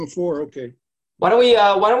Four, okay. Why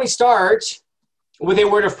don't we start with a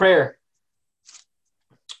word of prayer?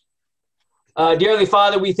 Dearly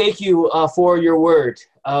Father, we thank you for your word.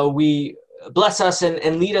 We bless us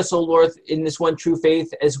and lead us, O Lord, in this one true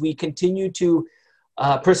faith as we continue to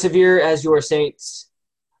persevere as your saints.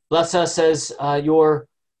 Bless us as your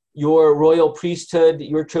royal priesthood,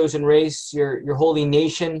 your chosen race, your holy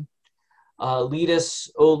nation. Lead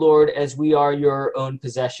us, O Lord, as we are your own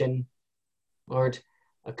possession. Lord,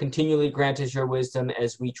 continually grant us your wisdom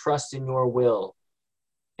as we trust in your will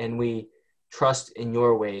and we trust in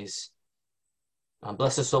your ways.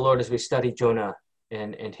 Bless us, O Lord, as we study Jonah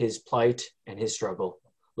and his plight and his struggle.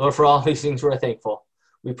 Lord, for all these things we're thankful.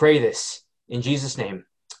 We pray this in Jesus' name.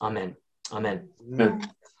 Amen. Amen. Amen.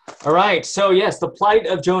 All right. So, yes, the plight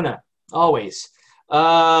of Jonah, always.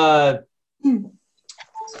 Jonah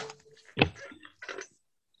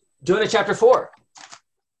chapter 4.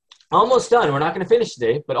 Almost done. We're not going to finish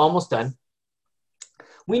today, but almost done.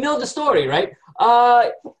 We know the story, right?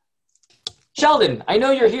 Sheldon, I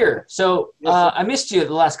know you're here. So I missed you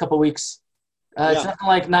the last couple of weeks. It's nothing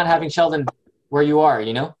like not having Sheldon where you are,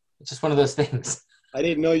 you know? It's just one of those things. I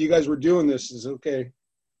didn't know you guys were doing this. It's okay.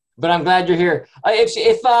 But I'm glad you're here.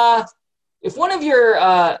 If one of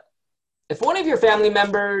your family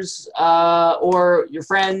members or your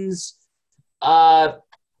friends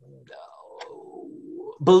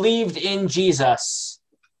believed in Jesus,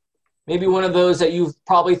 maybe one of those that you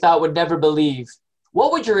probably thought would never believe,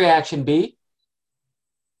 what would your reaction be?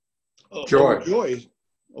 Overjoyed.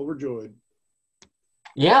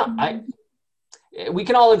 Yeah, we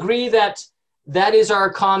can all agree that is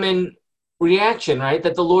our common reaction, right?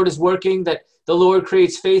 That the Lord is working, that the Lord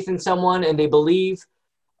creates faith in someone and they believe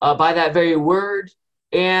by that very word.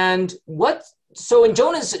 And so in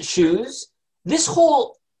Jonah's shoes, this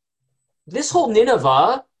whole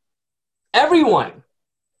Nineveh, everyone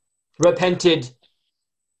repented,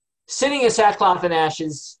 sitting in sackcloth and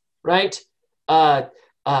ashes, right?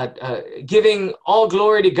 Giving all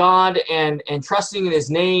glory to God and trusting in his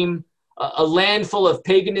name, a land full of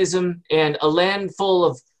paganism and a land full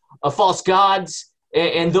of false gods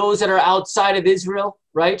and those that are outside of Israel,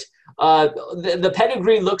 right? The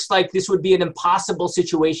pedigree looks like this would be an impossible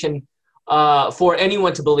situation for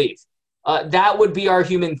anyone to believe. That would be our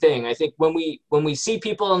human thing. I think when we see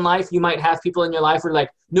people in life, you might have people in your life who are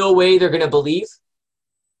like, no way they're going to believe,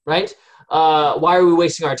 right? Why are we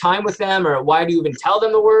wasting our time with them? Or why do you even tell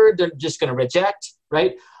them the word? They're just going to reject,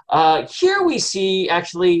 right? Here we see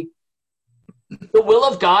actually the will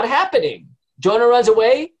of God happening. Jonah runs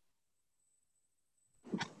away.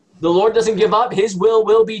 The Lord doesn't give up. His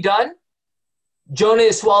will be done. Jonah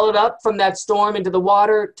is swallowed up from that storm into the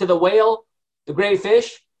water to the whale, the great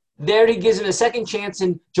fish. There he gives him a second chance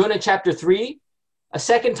in Jonah chapter 3. A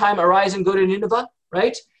second time, arise and go to Nineveh,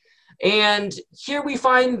 right? And here we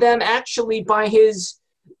find them actually by his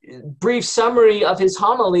brief summary of his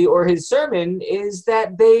homily or his sermon is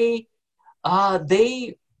that they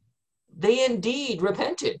indeed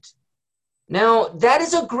repented. Now, that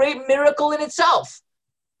is a great miracle in itself.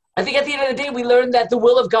 I think at the end of the day, we learn that the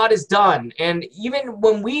will of God is done. And even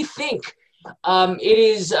when we think it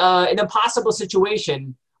is an impossible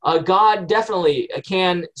situation, God definitely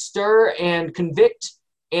can stir and convict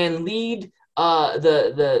and lead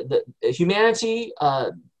the humanity,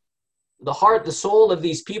 the heart, the soul of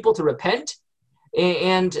these people to repent.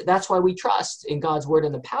 And that's why we trust in God's word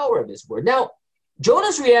and the power of his word. Now,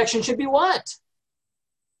 Jonah's reaction should be what?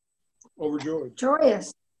 Overjoyed.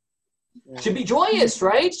 Joyous. Should be joyous,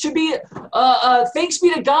 right? Should be thanks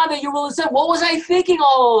be to God that your will is done. What was I thinking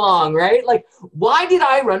all along, right? Like, why did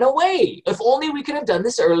I run away? If only we could have done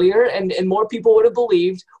this earlier and more people would have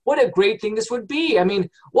believed, what a great thing this would be. I mean,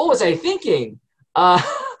 what was I thinking? But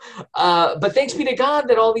thanks be to God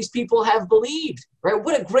that all these people have believed, right?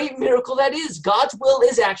 What a great miracle that is. God's will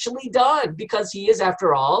is actually done because he is,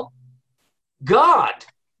 after all, God,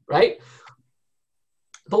 right?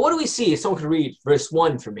 But what do we see? If someone could read verse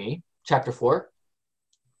 1 for me. Chapter 4.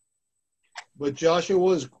 But Joshua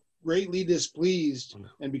was greatly displeased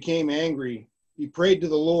and became angry. He prayed to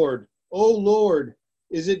the Lord, "O Lord,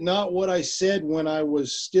 is it not what I said when I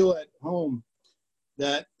was still at home?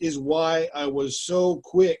 That is why I was so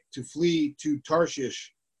quick to flee to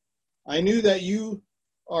Tarshish. I knew that you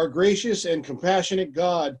are gracious and compassionate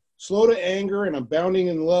God, slow to anger and abounding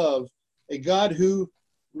in love, a God who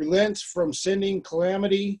relents from sending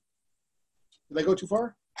calamity." Did I go too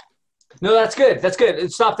far? No, that's good. That's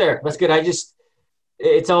good. Stop there. That's good.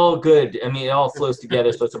 It's all good. I mean, it all flows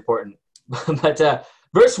together, so it's important. But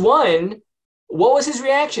verse 1, what was his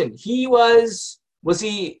reaction? He was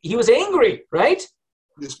angry, right?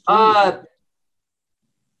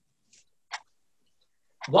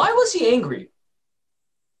 Why was he angry?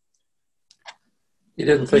 He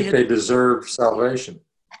didn't think they deserved salvation.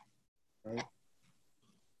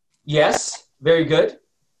 Yes, very good.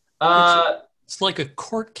 It's like a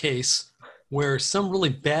court case where some really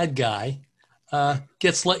bad guy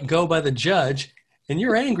gets let go by the judge, and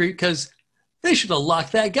you're angry because they should have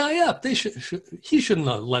locked that guy up. He shouldn't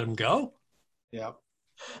have let him go. Yeah.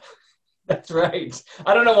 That's right.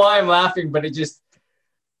 I don't know why I'm laughing, but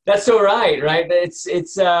that's so right? It's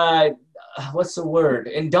what's the word?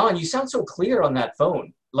 And Don, you sound so clear on that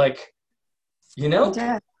phone. Like,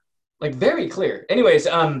 like very clear. Anyways,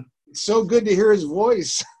 It's so good to hear his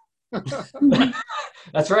voice.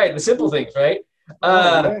 that's right. The simple things, right?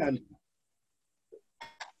 Man.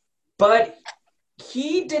 But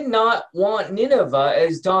he did not want Nineveh,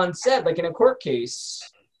 as Don said, like in a court case,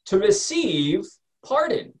 to receive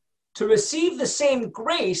pardon, to receive the same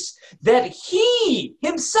grace that he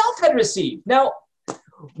himself had received. Now,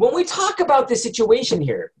 when we talk about this situation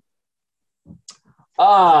here,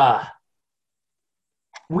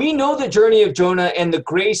 we know the journey of Jonah and the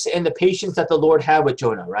grace and the patience that the Lord had with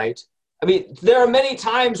Jonah, right? I mean, there are many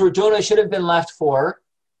times where Jonah should have been left for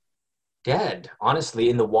dead, honestly,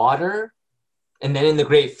 in the water and then in the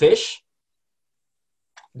great fish.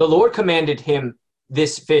 The Lord commanded him,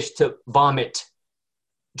 this fish, to vomit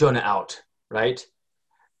Jonah out, right?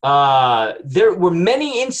 There were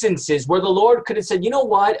many instances where the Lord could have said, you know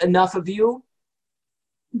what, enough of you.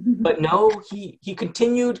 But no, he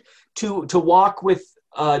continued to walk with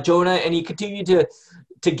Jonah, and he continued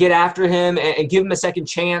to get after him and give him a second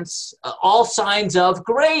chance. All signs of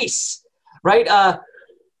grace, right? And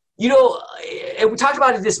we talked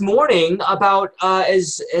about it this morning about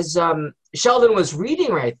as Sheldon was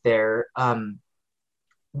reading right there.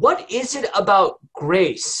 What is it about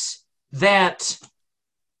grace that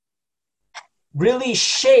really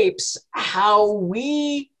shapes how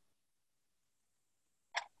we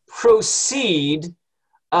proceed?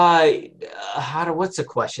 What's the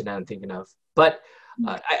question that I'm thinking of? But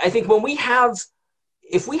I think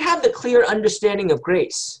if we have the clear understanding of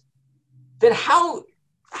grace, then how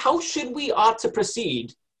should we ought to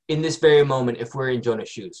proceed in this very moment if we're in Jonah's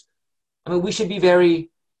shoes? I mean, we should be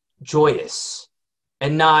very joyous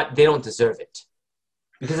and not, they don't deserve it.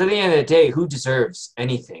 Because at the end of the day, who deserves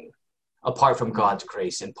anything apart from God's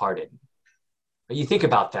grace and pardon? But you think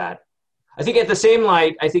about that. I think at the same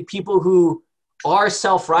light, I think people who are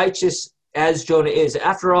self-righteous as Jonah is,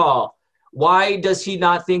 after all, why does he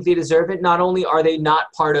not think they deserve it? Not only are they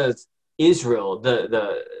not part of Israel,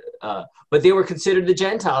 but they were considered the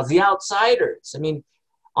Gentiles, the outsiders. I mean,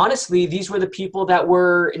 honestly, these were the people that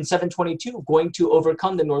were in 722 going to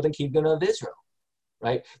overcome the northern kingdom of Israel,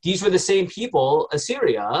 right? These were the same people,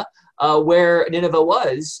 Assyria, where Nineveh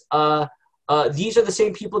was. These are the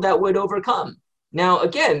same people that would overcome. Now,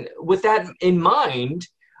 again, with that in mind,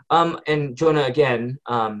 and Jonah, again,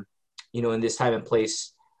 in this time and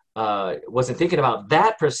place, wasn't thinking about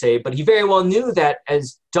that per se, but he very well knew that,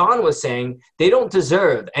 as Don was saying, they don't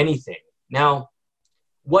deserve anything. Now,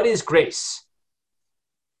 what is grace?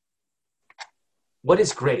 What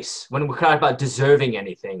is grace? When we talk about deserving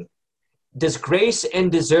anything, does grace and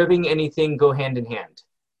deserving anything go hand in hand?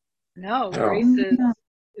 No, grace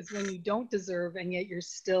is when you don't deserve and yet you're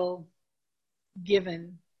still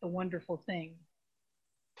given a wonderful thing.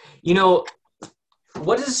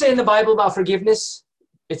 What does it say in the Bible about forgiveness?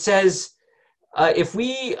 It says, if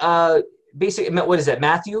we basically, what is that,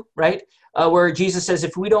 Matthew, right? Where Jesus says,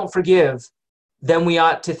 if we don't forgive, then we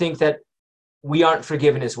ought to think that we aren't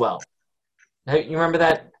forgiven as well. Now, you remember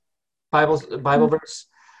that Bible verse?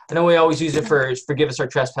 I know we always use it for forgive us our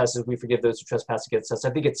trespasses, we forgive those who trespass against us. I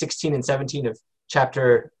think it's 16 and 17 of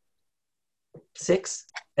chapter 6,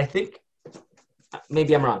 I think.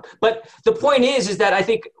 Maybe I'm wrong. But the point is that I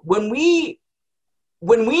think when we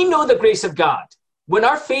know the grace of God, when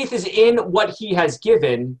our faith is in what he has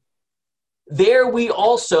given, there we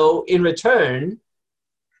also, in return,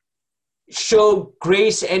 show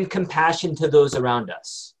grace and compassion to those around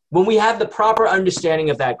us. When we have the proper understanding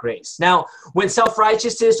of that grace. Now, when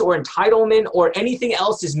self-righteousness or entitlement or anything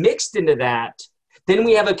else is mixed into that, then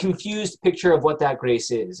we have a confused picture of what that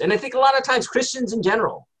grace is. And I think a lot of times Christians in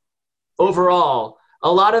general, overall,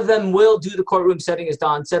 a lot of them will do the courtroom setting, as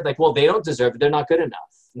Don said, like, well, they don't deserve it. They're not good enough.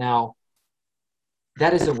 Now,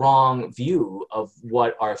 that is a wrong view of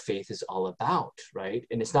what our faith is all about, right?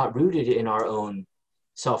 And it's not rooted in our own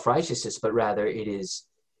self-righteousness, but rather it is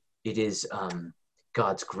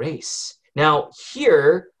God's grace. Now,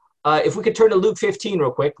 here, if we could turn to Luke 15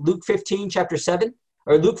 real quick, Luke 15, chapter 7,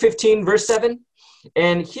 or Luke 15, verse 7.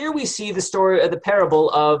 And here we see the story of the parable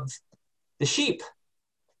of the sheep.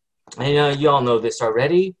 I know you all know this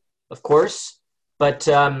already, of course, but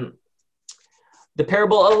the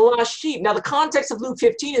parable of the lost sheep. Now, the context of Luke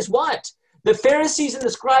 15 is what? The Pharisees and the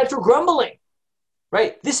scribes were grumbling,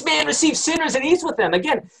 right? This man receives sinners and eats with them.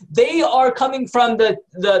 Again, they are coming from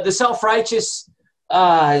the self-righteous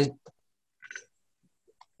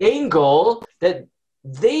angle that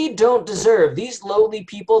they don't deserve. These lowly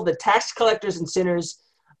people, the tax collectors and sinners,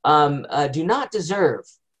 do not deserve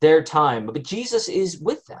their time, but Jesus is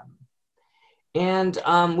with them. And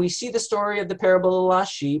we see the story of the parable of the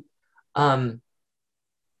lost sheep.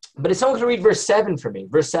 But if someone can read verse 7 for me.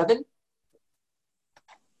 Verse 7.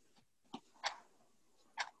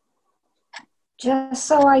 Just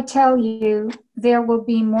so I tell you, there will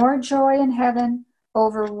be more joy in heaven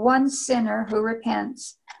over one sinner who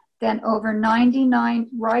repents than over 99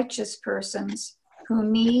 righteous persons who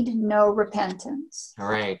need no repentance. All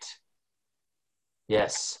right.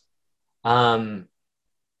 Yes. And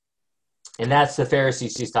that's the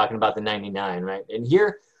Pharisees he's talking about, the 99, right? And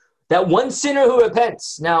here, that one sinner who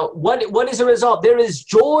repents. Now, what is the result? There is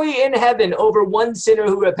joy in heaven over one sinner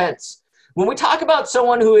who repents. When we talk about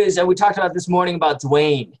someone who is, and we talked about this morning about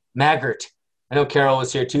Dwayne Maggart. I know Carol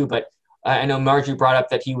was here too, but I know Margie brought up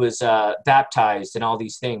that he was baptized and all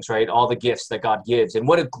these things, right? All the gifts that God gives. And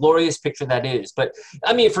what a glorious picture that is. But,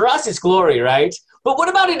 I mean, for us, it's glory, right? But what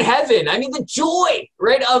about in heaven? I mean, the joy,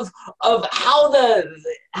 right, of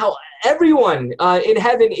how everyone in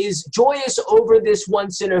heaven is joyous over this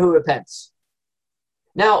one sinner who repents.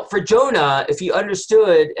 Now, for Jonah, if he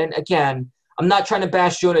understood, and again, I'm not trying to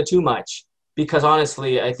bash Jonah too much, because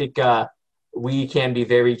honestly, I think we can be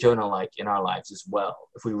very Jonah-like in our lives as well,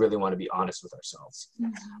 if we really want to be honest with ourselves.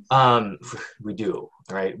 We do,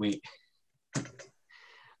 right? We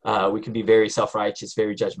can be very self-righteous,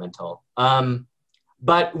 very judgmental.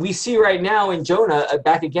 But we see right now in Jonah,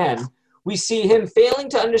 back again, we see him failing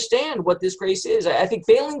to understand what this grace is. I think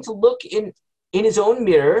failing to look in his own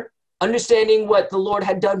mirror, understanding what the Lord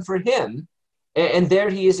had done for him, and there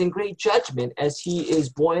he is in great judgment as he is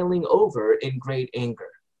boiling over in great anger,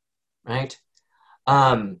 right?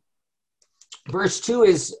 Verse 2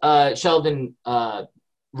 is Sheldon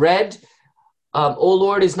read, O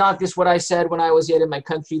Lord, is not this what I said when I was yet in my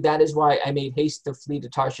country? That is why I made haste to flee to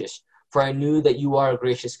Tarshish, for I knew that you are a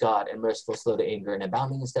gracious God and merciful, slow to anger, and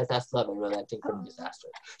abounding in steadfast love and relenting from disaster.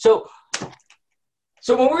 So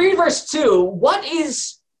when we read verse 2, what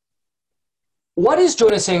is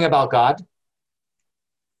Jonah saying about God?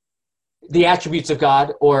 The attributes of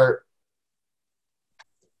God, or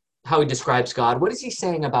how he describes God. What is he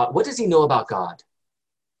saying about, what does he know about God?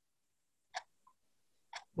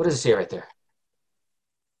 What does it say right there?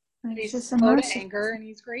 He's slow to anger and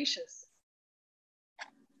he's gracious.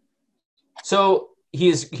 So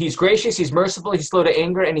he's gracious, he's merciful, he's slow to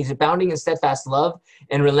anger, and he's abounding in steadfast love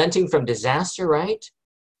and relenting from disaster, right?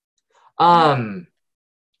 And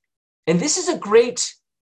this is a great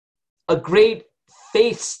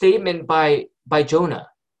faith statement by Jonah.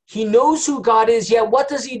 He knows who God is, yet what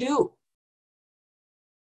does he do?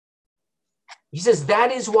 He says,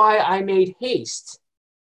 that is why I made haste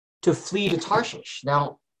to flee to Tarshish.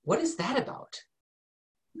 Now, what is that about?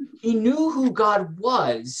 He knew who God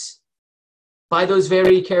was by those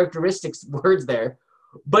very characteristics, words there,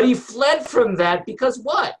 but he fled from that because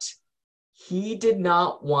what? He did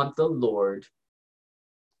not want the Lord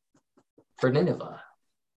for Nineveh.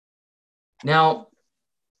 Now,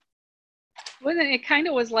 It kind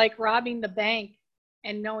of was like robbing the bank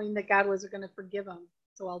and knowing that God wasn't going to forgive him,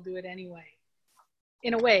 so I'll do it anyway.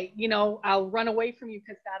 In a way, I'll run away from you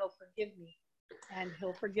because God will forgive me, and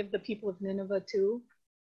he'll forgive the people of Nineveh too.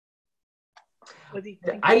 Was he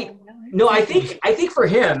thinking I think for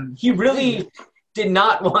him, he really did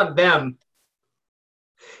not want them.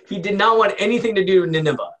 He did not want anything to do with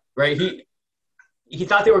Nineveh, right? He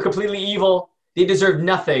thought they were completely evil. They deserved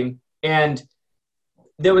nothing, and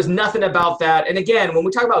there was nothing about that. And again, when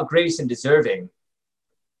we talk about grace and deserving,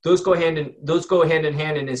 those go hand in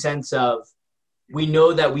hand in a sense of we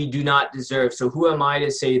know that we do not deserve. So who am I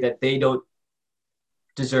to say that they don't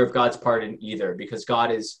deserve God's pardon either? Because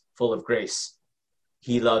God is full of grace.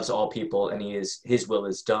 He loves all people, and his will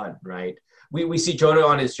is done, right? We see Jonah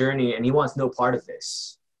on his journey, and he wants no part of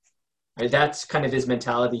this. Right? That's kind of his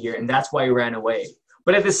mentality here, and that's why he ran away.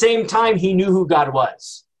 But at the same time, he knew who God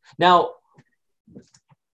was. Now,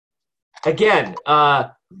 again,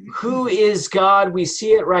 who is God? We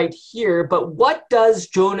see it right here, but what does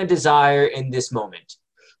Jonah desire in this moment?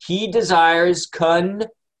 He desires control.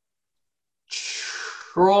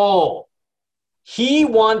 He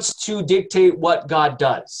wants to dictate what God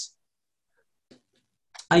does.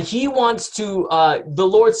 He wants to, the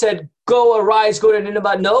Lord said, go, arise, go to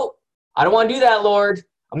Nineveh. No, I don't want to do that, Lord.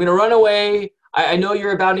 I'm going to run away. I know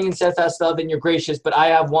you're abounding in steadfast love and you're gracious, but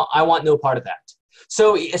I want no part of that.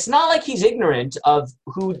 So it's not like he's ignorant of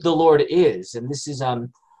who the Lord is. And this is,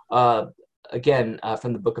 again,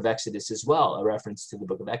 from the book of Exodus as well, a reference to the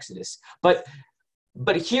book of Exodus. But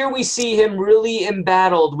here we see him really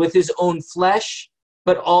embattled with his own flesh,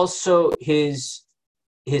 but also his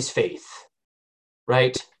faith,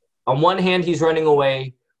 right? On one hand, he's running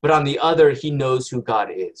away, but on the other, he knows who God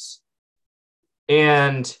is.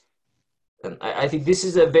 And I think this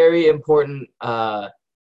is a very important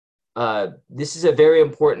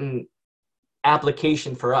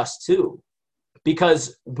application for us too,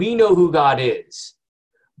 because we know who God is,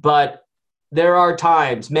 but there are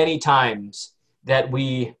times, many times, that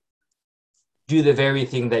we do the very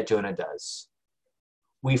thing that Jonah does.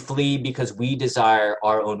 We flee because we desire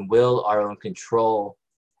our own will, our own control,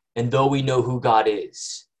 and though we know who God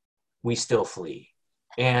is, we still flee.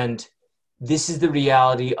 And this is the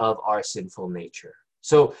reality of our sinful nature.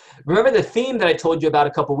 So remember the theme that I told you about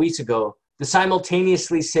a couple weeks ago, the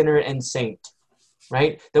simultaneously sinner and saint,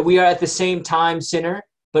 right? That we are at the same time sinner,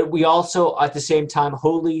 but we also at the same time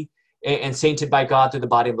holy and sainted by God through the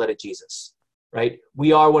body and blood of Jesus, right?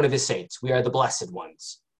 We are one of his saints. We are the blessed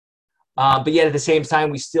ones. But yet at the same time,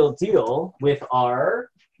 we still deal with our...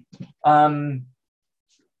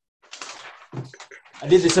 I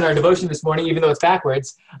did this in our devotion this morning, even though it's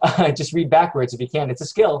backwards. Just read backwards if you can. It's a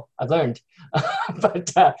skill I've learned. But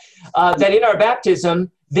that in our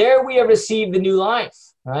baptism, there we have received the new life,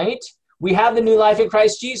 right? We have the new life in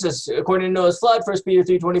Christ Jesus. According to Noah's flood, 1 Peter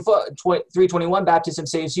 3:21, baptism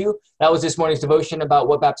saves you. That was this morning's devotion about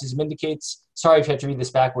what baptism indicates. Sorry if you have to read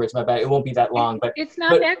this backwards, my bad. It won't be that long. But it's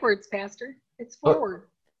not backwards, Pastor. It's forward,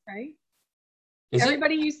 right?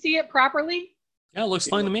 Everybody, you see it properly? Yeah, it looks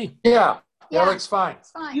fine to me. Yeah, that looks fine.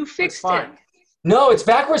 It's fine. You fixed it. No, it's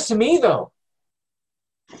backwards to me, though.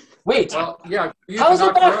 Wait. Well, yeah. How is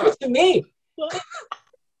it backwards to me?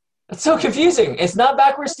 That's so confusing. It's not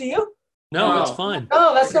backwards to you? No, it's fine.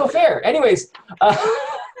 Oh, that's no fair. Anyways,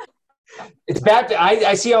 it's back.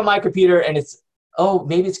 I see on my computer, and it's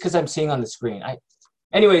maybe it's because I'm seeing on the screen.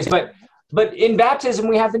 Anyways, but in baptism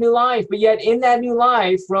we have the new life. But yet in that new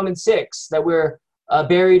life, Romans 6, that we're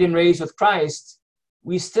buried and raised with Christ,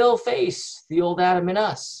 we still face the old Adam in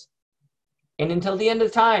us. And until the end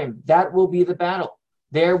of time, that will be the battle.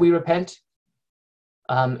 There we repent,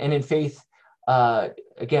 and in faith,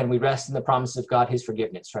 again, we rest in the promises of God, his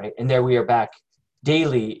forgiveness, right? And there we are back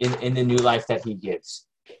daily in the new life that he gives.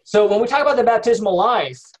 So when we talk about the baptismal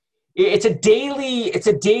life, it's a daily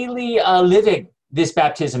living, this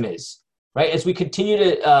baptism is, right? As we continue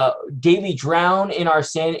to daily drown in our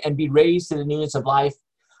sin and be raised to the newness of life,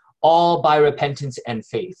 all by repentance and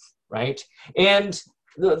faith, right? And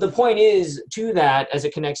the point is, to that, as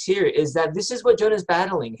it connects here, is that this is what Jonah's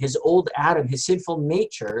battling, his old Adam, his sinful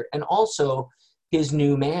nature, and also his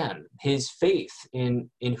new man, his faith in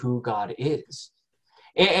who God is.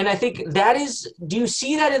 And I think that is, do you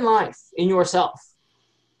see that in life, in yourself?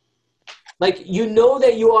 Like, you know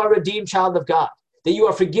that you are a redeemed child of God, that you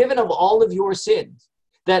are forgiven of all of your sins,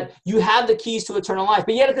 that you have the keys to eternal life,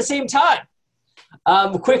 but yet at the same time,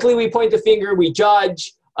 quickly we point the finger, we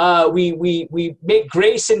judge, we make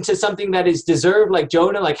grace into something that is deserved, like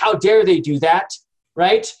Jonah, like how dare they do that,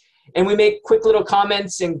 right? And we make quick little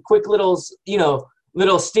comments and quick little,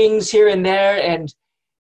 little stings here and there,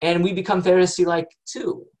 and we become Pharisee-like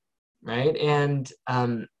too, right? And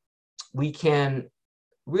we can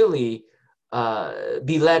really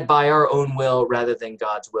be led by our own will rather than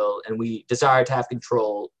God's will, and we desire to have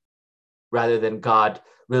control rather than God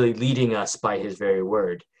really leading us by his very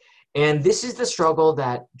word. And this is the struggle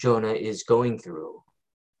that Jonah is going through.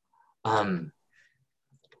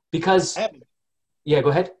 Because, yeah, go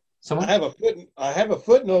ahead. Someone? I have a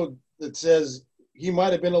footnote that says he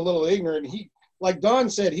might have been a little ignorant. He, like Don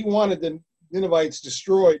said, he wanted the Ninevites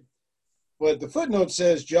destroyed. But the footnote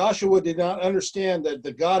says Joshua did not understand that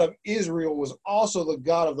the God of Israel was also the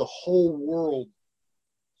God of the whole world.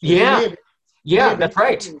 So yeah, that's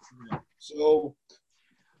right. So,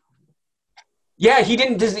 yeah, he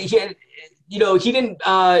didn't think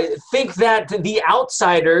that the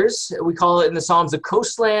outsiders, we call it in the Psalms, the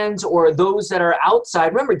coastlands, or those that are outside.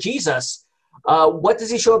 Remember Jesus, what does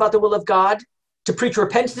he show about the will of God? To preach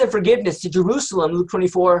repentance and forgiveness to Jerusalem, Luke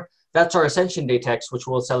 24. That's our Ascension Day text, which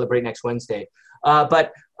we'll celebrate next Wednesday.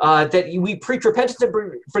 But that we preach repentance and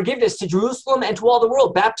forgiveness to Jerusalem and to all the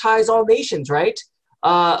world, baptize all nations, right?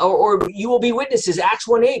 Or you will be witnesses, Acts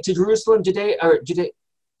 1:8, to Jerusalem, Judea,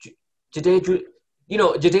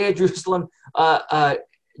 Jerusalem,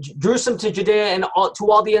 Jerusalem to Judea and to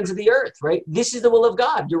all the ends of the earth, right? This is the will of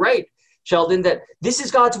God. You're right. Sheldon, that this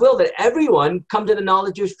is God's will, that everyone come to the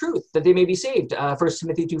knowledge of truth, that they may be saved. 1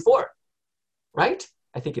 Timothy 2:4, right?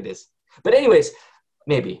 I think it is. But anyways,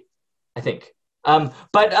 maybe, I think.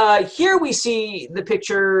 But here we see the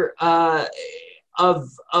picture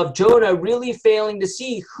of Jonah really failing to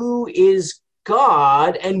see who is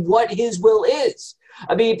God and what his will is.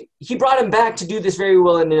 I mean, he brought him back to do this very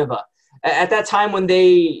will in Nineveh. At that time when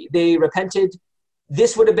they repented,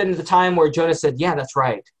 this would have been the time where Jonah said, yeah, that's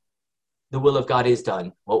right. The will of God is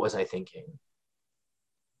done. What was I thinking?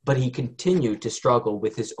 But he continued to struggle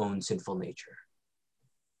with his own sinful nature,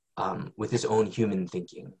 with his own human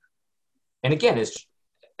thinking. And again,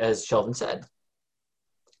 as Sheldon said,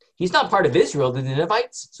 he's not part of Israel, the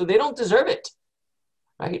Ninevites, so they don't deserve it,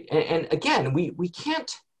 right? And again, we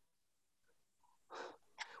can't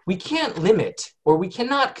limit, or we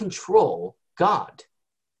cannot control God.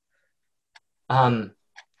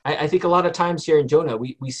 I think a lot of times here in Jonah,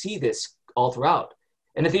 we see this all throughout.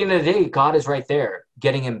 And at the end of the day, God is right there,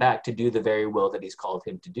 getting him back to do the very will that he's called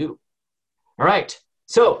him to do. All right,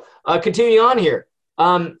 so continuing on here.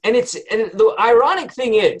 And the ironic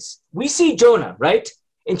thing is, we see Jonah, right,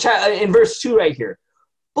 in verse 2 right here.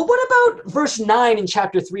 But what about verse 9 in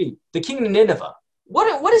chapter 3, the king of Nineveh?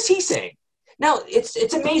 What is he saying? Now,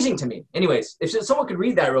 it's amazing to me. Anyways, if someone could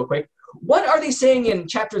read that real quick. What are they saying in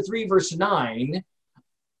chapter 3, verse 9?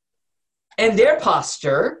 And their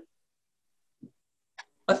posture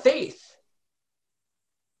of faith.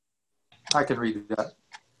 I can read that.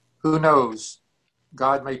 Who knows?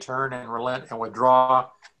 God may turn and relent and withdraw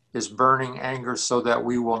his burning anger so that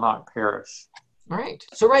we will not perish. All right.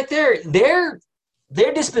 So right there, their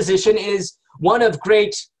disposition is one of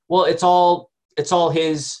great, well, it's all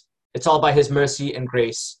by his mercy and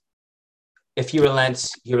grace. If he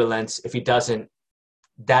relents, he relents. If he doesn't,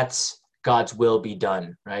 that's God's will be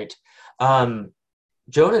done, right?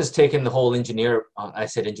 Jonah's taken the whole engineer, I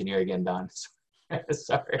said engineer again, Don.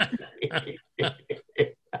 Sorry.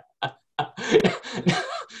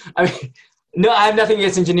 I mean, no, I have nothing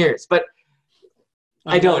against engineers, but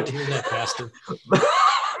I don't. Hear that, Pastor.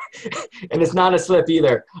 And it's not a slip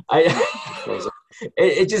either. I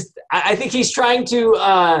think he's trying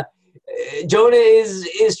to, Jonah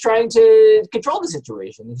is trying to control the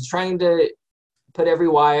situation. He's trying to put every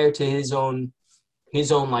wire to his own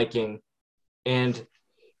liking. And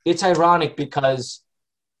it's ironic because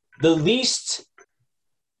the least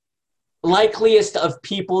likeliest of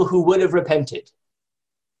people who would have repented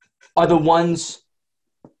are the ones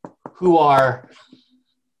who are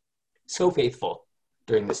so faithful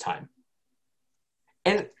during this time.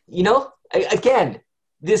 And, you know, again,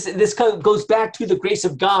 this goes back to the grace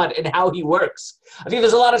of God and how he works. I think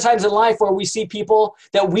there's a lot of times in life where we see people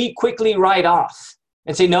that we quickly write off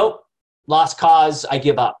and say, nope, lost cause, I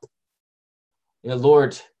give up. You know,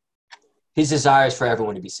 Lord, his desire is for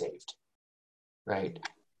everyone to be saved, right?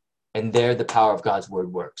 And there the power of God's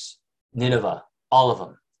word works. Nineveh, all of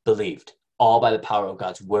them believed, all by the power of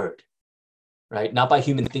God's word, right? Not by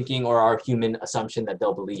human thinking or our human assumption that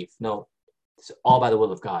they'll believe. No, it's all by the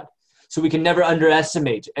will of God. So we can never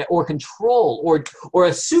underestimate or control or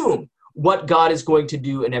assume what God is going to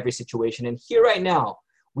do in every situation. And here right now,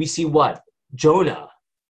 we see what? Jonah,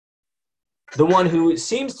 the one who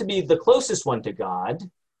seems to be the closest one to God,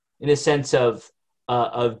 in a sense of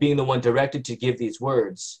being the one directed to give these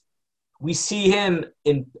words. We see him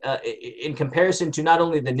in comparison to not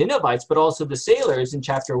only the Ninevites, but also the sailors in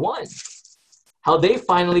chapter 1, how they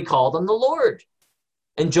finally called on the Lord.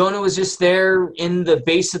 And Jonah was just there in the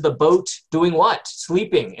base of the boat doing what?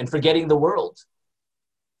 Sleeping and forgetting the world,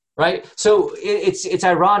 right? So it's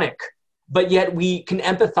ironic, but yet we can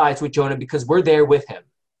empathize with Jonah because we're there with him.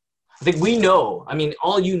 I think we know, I mean,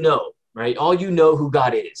 all you know, right? All you know who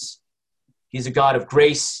God is. He's a God of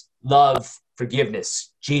grace, love,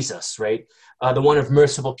 forgiveness, Jesus, right? The one of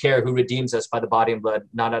merciful care who redeems us by the body and blood,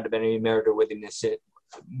 not out of any merit or worthiness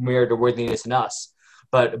in us,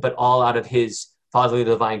 but all out of his fatherly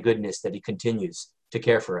divine goodness that he continues to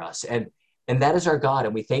care for us. And that is our God,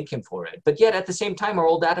 and we thank him for it. But yet at the same time, our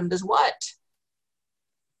old Adam does what?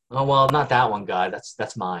 Oh, well, not that one, God.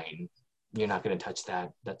 That's mine. You're not going to touch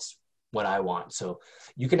that. That's what I want. So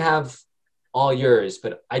you can have all yours,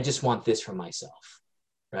 but I just want this for myself,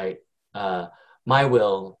 right? My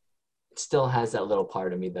will still has that little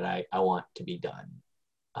part of me that I want to be done.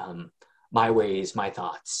 My ways, my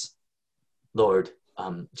thoughts. Lord,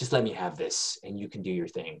 just let me have this and you can do your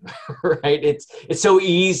thing, right? It's so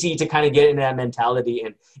easy to kind of get into that mentality.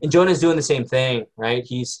 And Jonah's doing the same thing, right?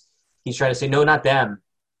 He's trying to say, no, not them,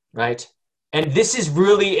 right? And this is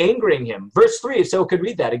really angering him. Verse 3, if so could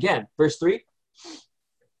read that again. Verse 3.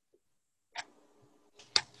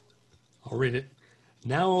 I'll read it.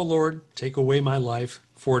 Now, O Lord, take away my life,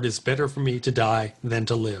 for it is better for me to die than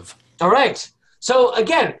to live. All right. So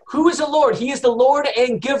again, who is the Lord? He is the Lord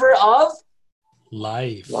and giver of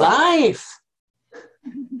Life. life.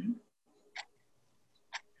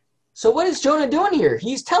 So what is Jonah doing here?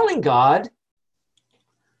 He's telling God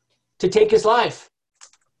to take his life.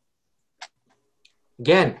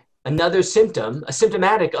 Again, another symptom, a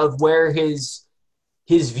symptomatic of where his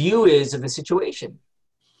view is of the situation.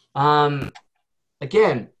 God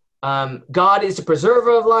is the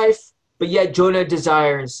preserver of life, but yet Jonah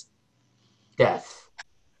desires death.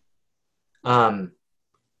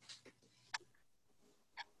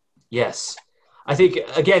 Yes. I think,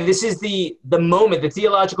 again, this is the moment, the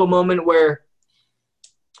theological moment where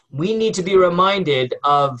we need to be reminded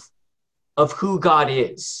of who God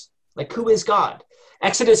is. Like, who is God?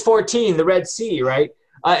 Exodus 14, the Red Sea, right?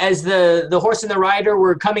 As the horse and the rider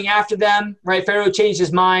were coming after them, right? Pharaoh changed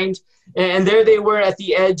his mind, and there they were at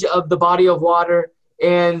the edge of the body of water,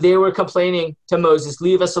 and they were complaining to Moses,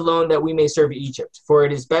 "Leave us alone that we may serve Egypt, for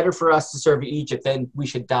it is better for us to serve Egypt than we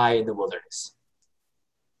should die in the wilderness."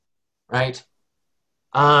 Right?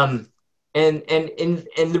 And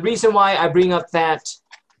the reason why I bring up that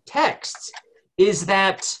text is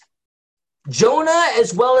that Jonah,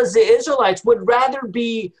 as well as the Israelites, would rather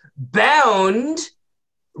be bound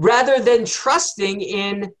rather than trusting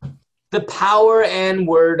in the power and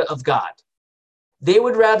word of God. They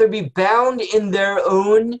would rather be bound in their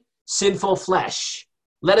own sinful flesh.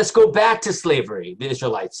 Let us go back to slavery, the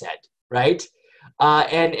Israelites said, right?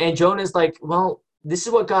 And Jonah's like, well, this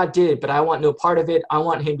is what God did, but I want no part of it. I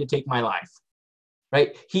want him to take my life,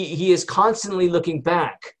 right? He is constantly looking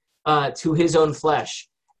back to his own flesh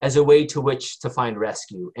as a way to which to find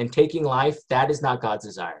rescue. And taking life, that is not God's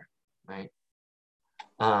desire, right?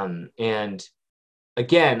 And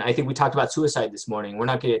again, I think we talked about suicide this morning. We're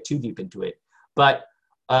not going to get too deep into it. But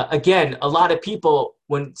again, a lot of people,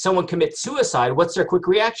 when someone commits suicide, what's their quick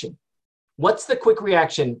reaction? What's the quick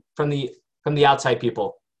reaction from the outside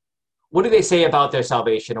people? What do they say about their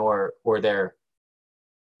salvation or their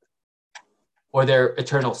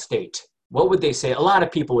eternal state? What would they say? A lot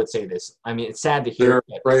of people would say this. I mean, it's sad to hear.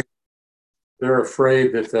 They're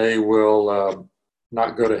afraid that they will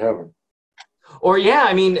not go to heaven. Or yeah,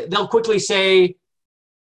 I mean, they'll quickly say,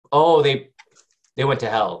 "Oh, they went to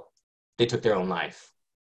hell. They took their own life."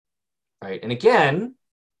 Right? And again,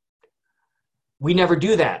 we never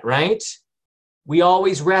do that, right? We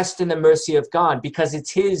always rest in the mercy of God because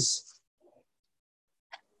it's his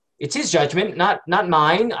judgment, not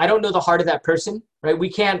mine. I don't know the heart of that person, right? We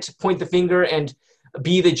can't point the finger and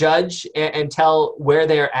be the judge and tell where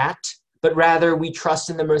they're at, but rather we trust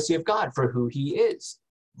in the mercy of God for who he is.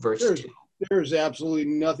 Verse 2. There's absolutely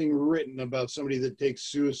nothing written about somebody that takes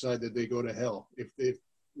suicide that they go to hell.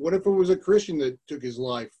 What if it was a Christian that took his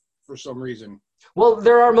life for some reason? Well,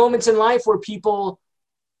 there are moments in life where people,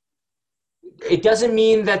 it doesn't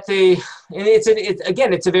mean that they, and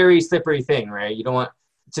it's a very slippery thing, right?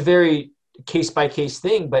 It's a very case-by-case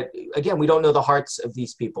thing, but again, we don't know the hearts of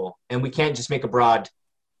these people, and we can't just make a broad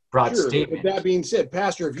Sure, statement. With that being said,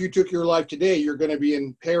 Pastor, if you took your life today, you're going to be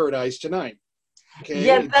in paradise tonight. Okay?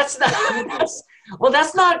 Yeah, that's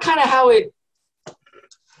not kind of how it,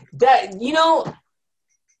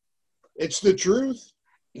 it's the truth.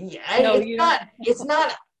 Yeah, it's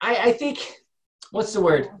not, I think, what's the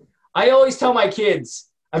word? I always tell my kids,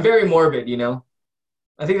 I'm very morbid,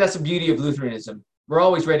 I think that's the beauty of Lutheranism. We're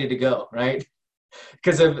always ready to go, right?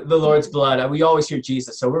 Because of the Lord's blood. We always hear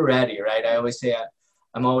Jesus, so we're ready, right? I always say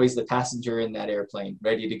I'm always the passenger in that airplane,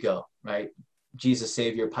 ready to go, right? Jesus,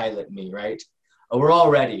 Savior, pilot me, right? We're all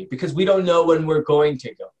ready because we don't know when we're going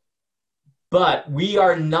to go. But we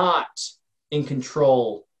are not in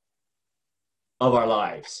control of our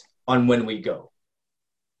lives on when we go.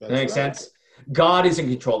 Does that make sense? God is in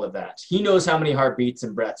control of that. He knows how many heartbeats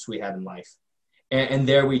and breaths we have in life. And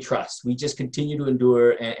there we trust. We just continue to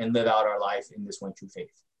endure and live out our life in this one true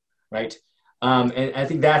faith, right? And I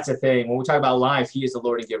think that's the thing. When we talk about life, he is the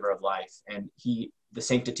Lord and giver of life. And the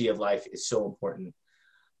sanctity of life is so important.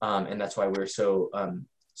 And that's why we're so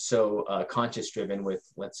conscious driven with,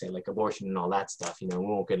 let's say, like abortion and all that stuff. We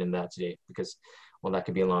won't get into that today because, well, that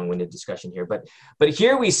could be a long-winded discussion here. But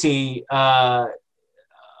here we see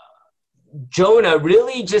Jonah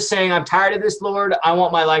really just saying, I'm tired of this, Lord. I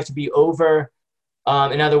want my life to be over.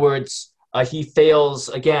 In other words, he fails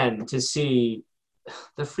again to see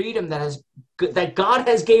the freedom that God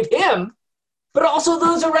has gave him, but also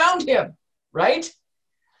those around him, right?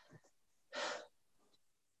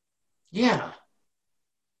 Yeah.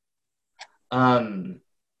 I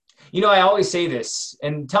always say this,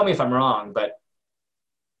 and tell me if I'm wrong, but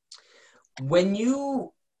when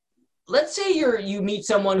let's say you meet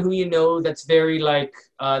someone who you know that's very like,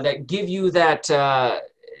 that give you that,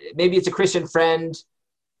 maybe it's a Christian friend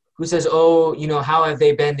who says, oh, how have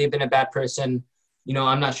they been? They've been a bad person.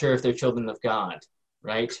 I'm not sure if they're children of God,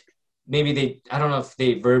 right? Maybe I don't know if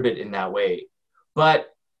they verb it in that way, but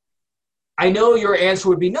I know your answer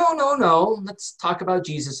would be, no, let's talk about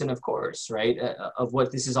Jesus and of course, right, of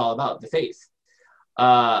what this is all about, the faith.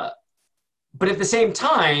 But at the same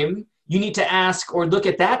time, you need to ask or look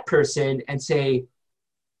at that person and say,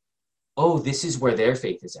 oh, this is where their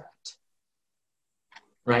faith is at,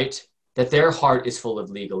 right? That their heart is full of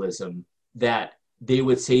legalism, that they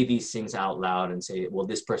would say these things out loud and say, well,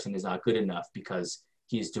 this person is not good enough because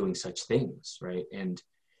he is doing such things, right? And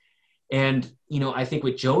I think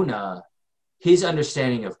with Jonah, his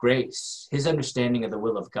understanding of grace, his understanding of the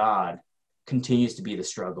will of God continues to be the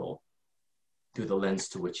struggle through the lens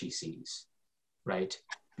to which he sees, right?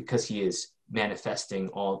 Because he is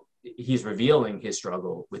he's revealing his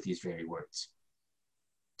struggle with these very words.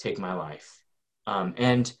 Take my life.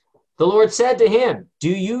 And the Lord said to him, do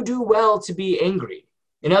you do well to be angry?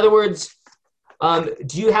 In other words,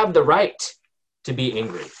 do you have the right to be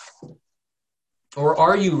angry? Or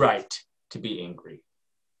are you right to be angry?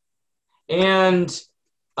 And,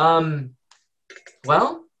 when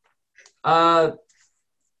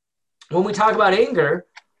we talk about anger,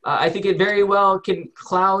 I think it very well can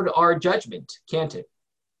cloud our judgment, can't it?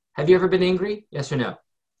 Have you ever been angry? Yes or no?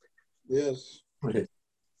 Yes.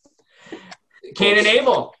 Cain and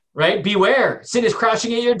Abel, right? Beware, sin is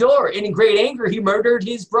crouching at your door. And in great anger, he murdered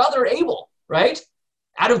his brother Abel, right?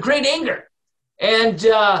 Out of great anger. And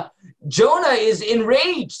Jonah is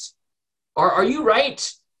enraged. Are you right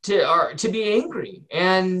to be angry?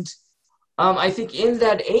 And I think in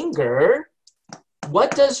that anger,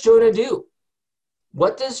 what does Jonah do?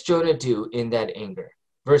 What does Jonah do in that anger?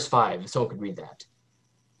 Verse 5, if someone could read that.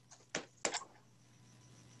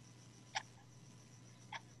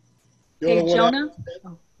 Jonah?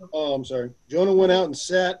 I'm sorry. Jonah went out and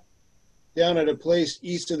sat down at a place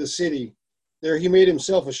east of the city. There he made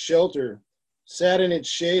himself a shelter, sat in its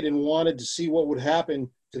shade, and wanted to see what would happen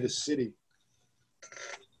to the city.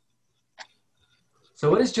 So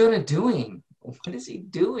what is Jonah doing? What is he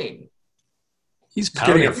doing? He's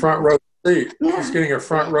getting a front row seat. Yeah. He's getting a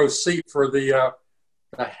front row seat for the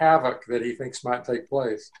havoc that he thinks might take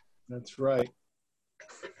place. That's right.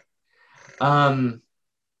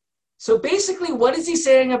 So basically, what is he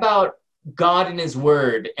saying about God and his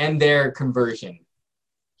word and their conversion?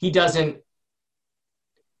 He doesn't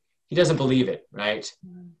believe it, right?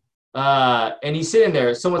 And he's sitting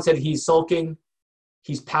there. Someone said he's sulking,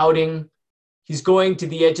 he's pouting, he's going to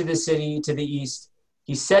the edge of the city to the east.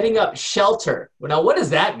 He's setting up shelter. Well, now, what does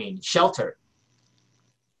that mean, shelter?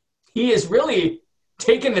 He is really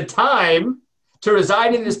taking the time to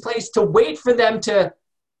reside in this place to wait for them to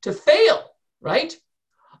fail, right?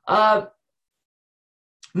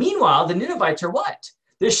 Meanwhile, the Ninevites are what?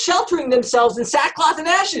 They're sheltering themselves in sackcloth and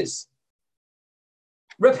ashes.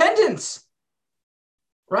 Repentance,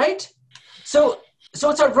 right? So it's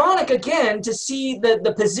ironic again to see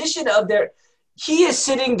the position of he is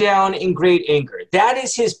sitting down in great anger. That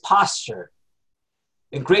is his posture,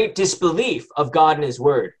 in great disbelief of God and his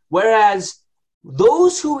word. Whereas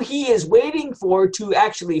those who he is waiting for to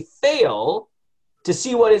actually fail, to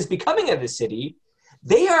see what is becoming of the city,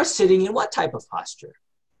 they are sitting in what type of posture?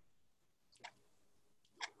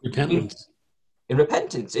 Repentance. In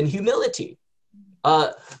repentance, in humility,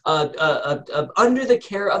 under the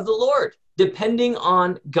care of the Lord, depending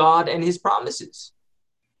on God and his promises.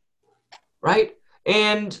 Right?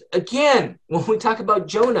 And again, when we talk about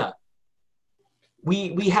Jonah, we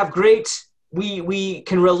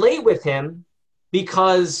can relate with him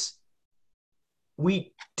because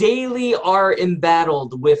we daily are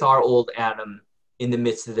embattled with our old Adam in the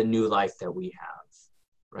midst of the new life that we have,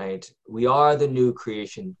 right? We are the new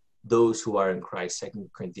creation, those who are in Christ, 2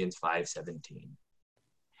 Corinthians 5:17.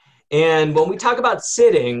 And when we talk about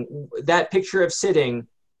sitting, that picture of sitting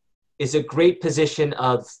is a great position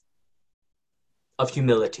of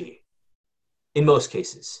humility in most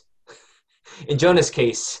cases. In Jonah's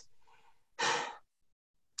case,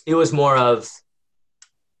 it was more of,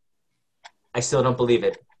 I still don't believe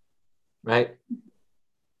it, right?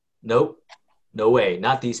 Nope, no way,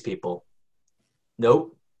 not these people.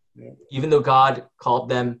 Nope. Yeah. Even though God called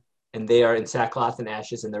them and they are in sackcloth and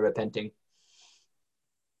ashes and they're repenting,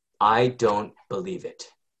 I don't believe it.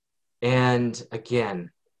 And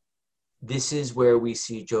again, this is where we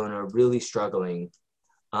see Jonah really struggling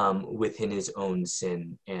within his own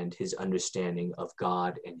sin and his understanding of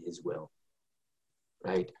God and his will,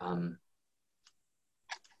 right?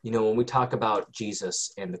 You know, when we talk about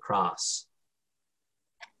Jesus and the cross,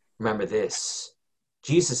 remember this.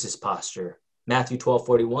 Jesus' posture, Matthew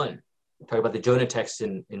 12:41. Talk about the Jonah text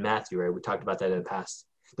in Matthew, right? We talked about that in the past.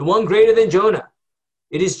 The one greater than Jonah.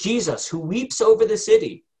 It is Jesus who weeps over the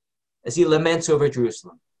city as he laments over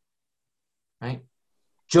Jerusalem. Right?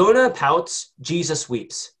 Jonah pouts, Jesus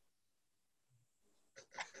weeps.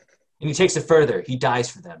 And he takes it further. He dies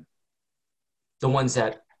for them, the ones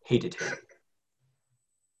that hated him.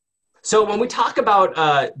 So when we talk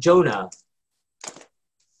about Jonah,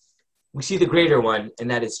 we see the greater one,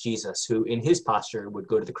 and that is Jesus, who in his posture would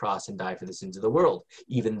go to the cross and die for the sins of the world,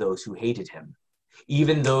 even those who hated him,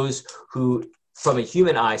 even those who, from a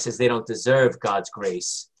human eye, says they don't deserve God's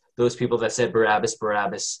grace. Those people that said, Barabbas,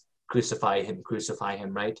 Barabbas, crucify him,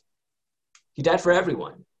 right? He died for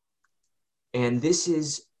everyone. And this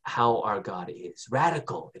is how our God is.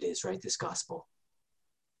 Radical it is, right, this gospel.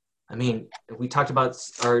 I mean, we talked about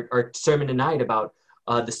our sermon tonight about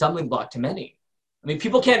the stumbling block to many. I mean,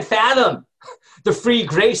 people can't fathom the free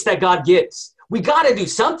grace that God gives. We got to do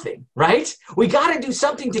something, right? We got to do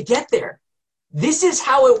something to get there. This is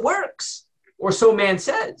how it works, or so man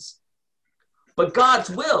says. But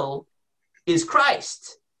God's will is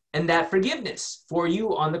Christ and that forgiveness for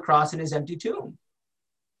you on the cross in his empty tomb.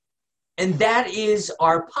 And that is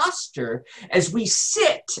our posture as we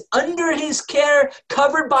sit under his care,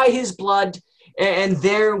 covered by his blood, and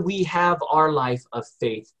there we have our life of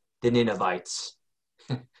faith, the Ninevites.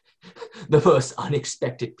 The most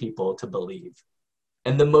unexpected people to believe,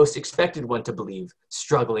 and the most expected one to believe,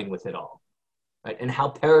 struggling with it all, right? And how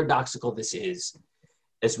paradoxical this is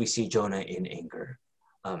as we see Jonah in anger,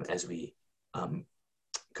 as we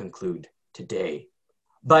conclude today.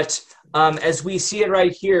 But as we see it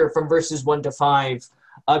right here from verses 1 to 5,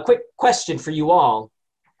 a quick question for you all.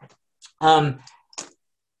 Do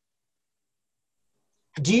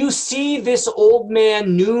you see this old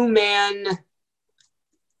man, new man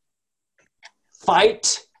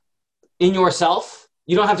fight in yourself?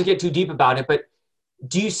 You don't have to get too deep about it, but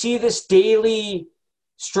do you see this daily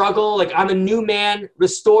struggle? Like, I'm a new man,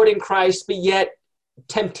 restored in Christ, but yet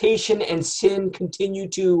temptation and sin continue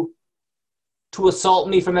to assault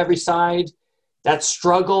me from every side. That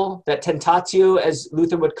struggle, that tentatio, as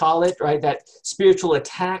Luther would call it, right? That spiritual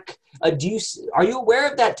attack. Are you aware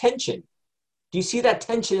of that tension? Do you see that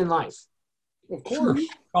tension in life? Of course.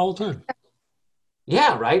 All the time.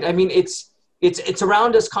 Yeah, right? I mean, it's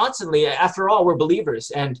around us constantly. After all, we're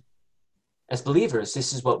believers. And as believers,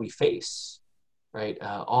 this is what we face, right?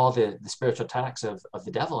 All the spiritual attacks of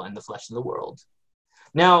the devil and the flesh and the world.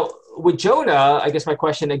 Now, with Jonah, I guess my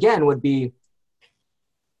question again would be,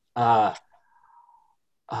 what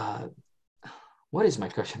is my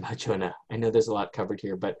question about Jonah? I know there's a lot covered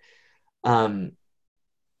here, but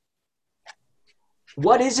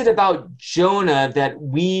what is it about Jonah that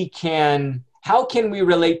how can we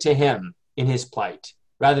relate to him in his plight,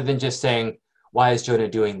 rather than just saying, why is Jonah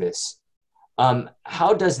doing this?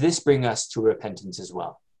 How does this bring us to repentance as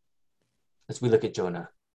well? As we look at Jonah,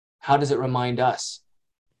 how does it remind us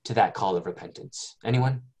to that call of repentance?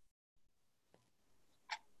 Anyone?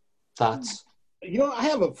 Thoughts? You know, I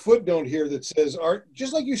have a footnote here that says,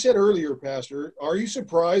 just like you said earlier, Pastor, are you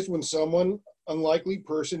surprised when someone, unlikely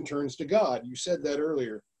person, turns to God? You said that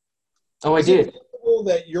earlier. Oh, I did. Is it possible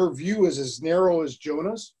that your view is as narrow as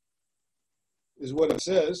Jonah's? Is what it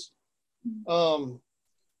says.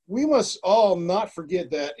 We must all not forget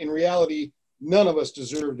that in reality, none of us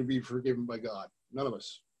deserve to be forgiven by God. None of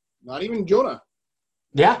us. Not even Jonah.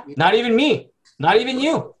 Yeah, not even me. Not even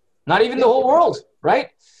you. Not even the whole world, right?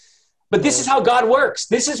 But this is how God works.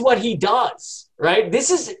 This is what he does, right?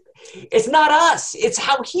 It's not us. It's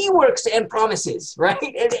how he works and promises, right?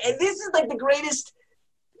 And this is like the greatest,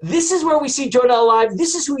 this is where we see Jonah alive.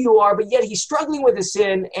 This is who you are, but yet he's struggling with his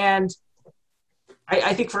sin. And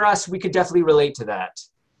I think for us, we could definitely relate to that.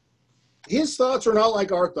 His thoughts are not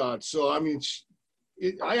like our thoughts. So, I mean,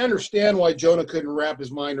 I understand why Jonah couldn't wrap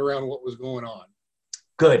his mind around what was going on.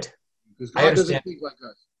 Good. Because God doesn't think like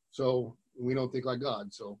us. So we don't think like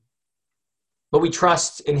God. So. But we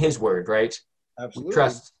trust in his word, right? Absolutely. We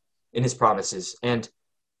trust in his promises. And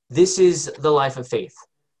this is the life of faith.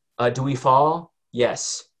 Do we fall?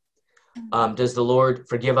 Yes. Does the Lord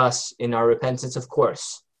forgive us in our repentance? Of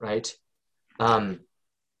course, right?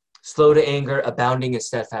 Slow to anger, abounding in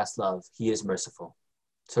steadfast love. He is merciful.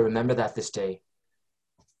 So remember that this day.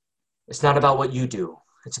 It's not about what you do.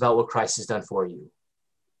 It's about what Christ has done for you.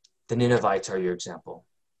 The Ninevites are your example.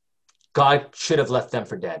 God should have left them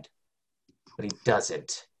for dead, but he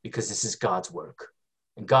doesn't, because this is God's work.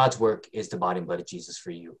 And God's work is the body and blood of Jesus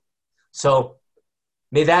for you. So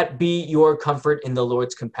May that be your comfort in the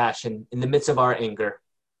Lord's compassion in the midst of our anger.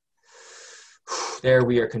 There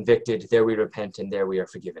we are convicted, there we repent, and there we are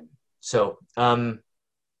forgiven. So, all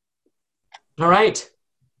right.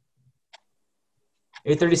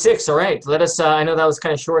 8:36, all right. Let us, I know that was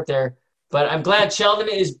kind of short there, but I'm glad Sheldon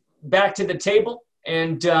is back to the table,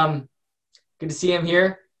 and good to see him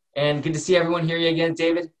here, and good to see everyone here again.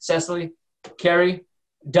 David, Cecily, Carrie,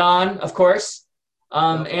 Don, of course,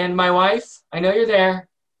 and my wife. I know you're there.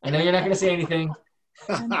 I know you're not going to say anything.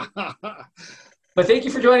 But thank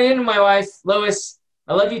you for joining in, my wife, Lois.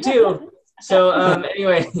 I love you too. So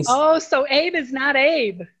anyways. Oh, so Abe is not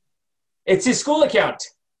Abe. It's his school account.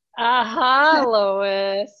 Aha,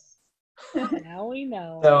 Lois. Now we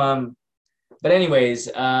know. So, but anyways,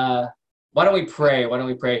 why don't we pray? Why don't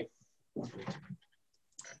we pray?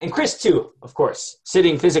 And Chris too, of course,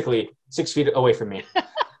 sitting physically 6 feet away from me.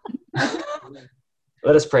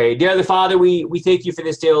 Let us pray. Dear the Father, we thank you for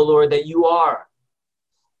this day, O Lord, that you are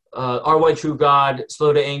our one true God,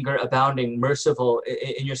 slow to anger, abounding, merciful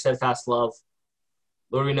in your steadfast love.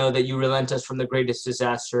 Lord, we know that you relent us from the greatest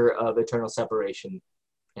disaster of eternal separation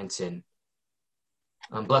and sin.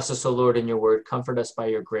 Bless us, O Lord, in your word. Comfort us by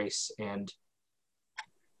your grace. And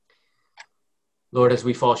Lord, as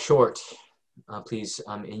we fall short, please,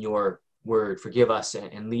 in your word, forgive us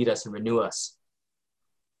and lead us and renew us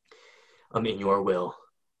in your will.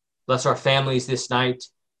 Bless our families this night.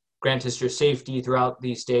 Grant us your safety throughout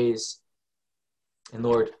these days. And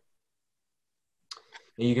Lord,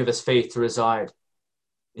 may you give us faith to reside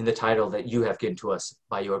in the title that you have given to us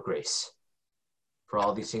by your grace. For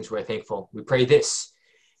all these things we're thankful. We pray this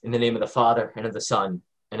in the name of the Father, and of the Son,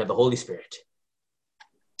 and of the Holy Spirit.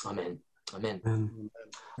 Amen. Amen.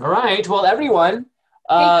 All right. Well, everyone.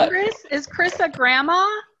 Hey, Chris, is Chris a grandma?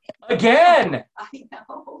 Again. I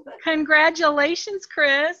know. Congratulations,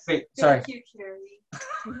 Chris. Wait, sorry. Thank you, Carrie.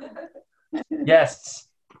 Yes.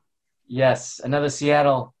 Yes. Another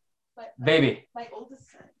Seattle baby. My oldest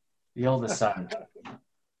son. The oldest son.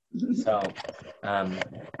 So,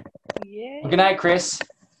 Yeah. well, good night, Chris.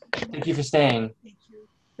 Thank you for staying.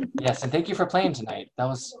 Yes, and thank you for playing tonight.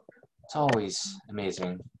 It's always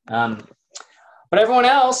amazing. But everyone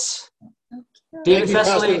else, David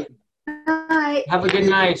Thessaly, have a good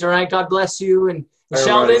night. All right, God bless you. And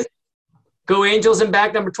Sheldon, go Angels and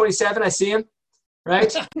back, number 27. I see him,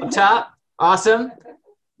 right? Up top. Awesome.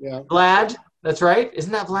 Yeah. Vlad, that's right.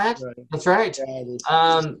 Isn't that Vlad? Right. That's right.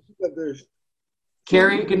 Yeah,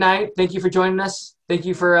 Carrie, good night. Thank you for joining us. Thank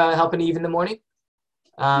you for helping Eve in the morning.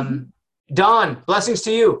 Don, blessings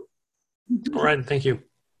to you. All right. Thank you.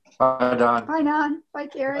 Bye, Don. Bye, Don. Bye,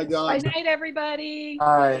 Gary. Bye, Don. Good night, everybody.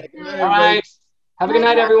 Bye. All right. Have a good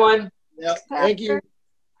night, everyone. Yeah. Thank you.